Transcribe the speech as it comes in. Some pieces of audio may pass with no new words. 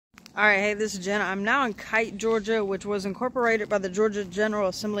Alright, hey, this is Jenna. I'm now in Kite, Georgia, which was incorporated by the Georgia General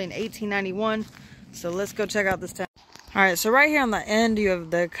Assembly in 1891. So let's go check out this town. Alright, so right here on the end, you have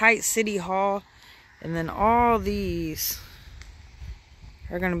the Kite City Hall. And then all these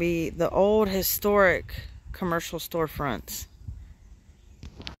are going to be the old historic commercial storefronts.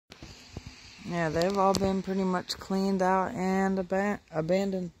 Yeah, they've all been pretty much cleaned out and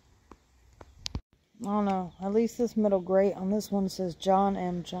abandoned. I don't know. At least this middle grate on this one says John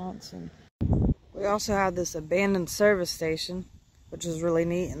M. Johnson. We also have this abandoned service station, which is really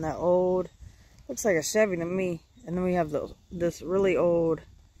neat. And that old, looks like a Chevy to me. And then we have this really old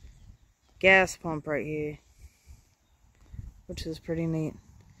gas pump right here, which is pretty neat.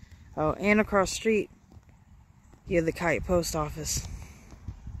 Oh, and across the street, you have the Kite post office.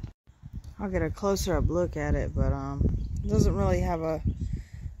 I'll get a closer up look at it, but it doesn't really have like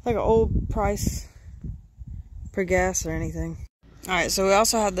an old price per gas or anything. Alright, so we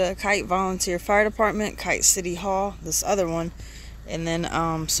also have the Kite Volunteer Fire Department, Kite City Hall, this other one, and then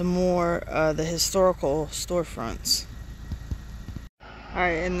some more the historical storefronts.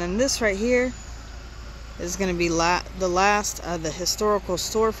 Alright, and then this right here is going to be the last of the historical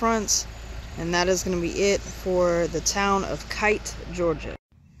storefronts, and that is going to be it for the town of Kite, Georgia.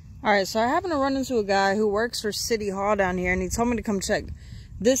 Alright, so I happened to run into a guy who works for City Hall down here, and he told me to come check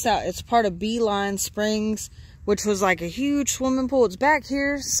this out. It's part of Beeline Springs, which was like a huge swimming pool. It's back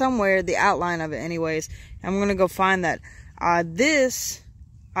here somewhere, the outline of it anyways. I'm going to go find that. This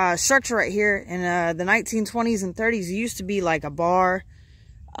structure right here in the 1920s and 30s used to be like a bar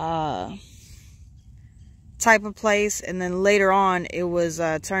type of place. And then later on, it was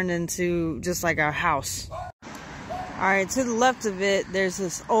turned into just like a house. Alright, to the left of it, there's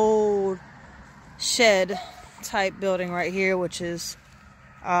this old shed type building right here, which is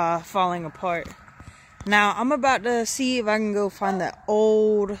falling apart. Now, I'm about to see if I can go find that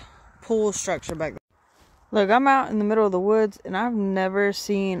old pool structure back there. Look, I'm out in the middle of the woods, and I've never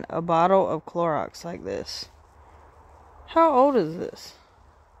seen a bottle of Clorox like this. How old is this?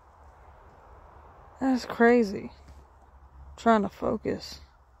 That's crazy. I'm trying to focus.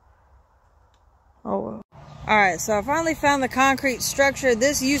 Oh, well. Alright, so I finally found the concrete structure.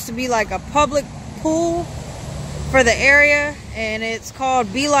 This used to be like a public pool for the area, and it's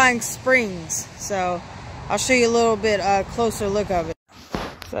called Beeline Springs. So I'll show you a little bit closer look of it.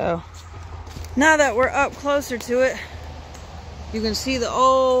 So now that we're up closer to it, you can see the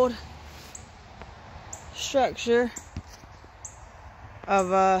old structure of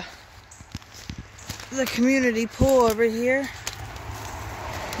the community pool over here.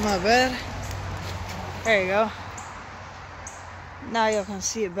 Not bad. There you go. Now y'all can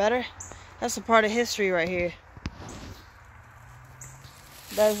see it better. That's a part of history right here.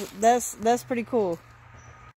 That's pretty cool.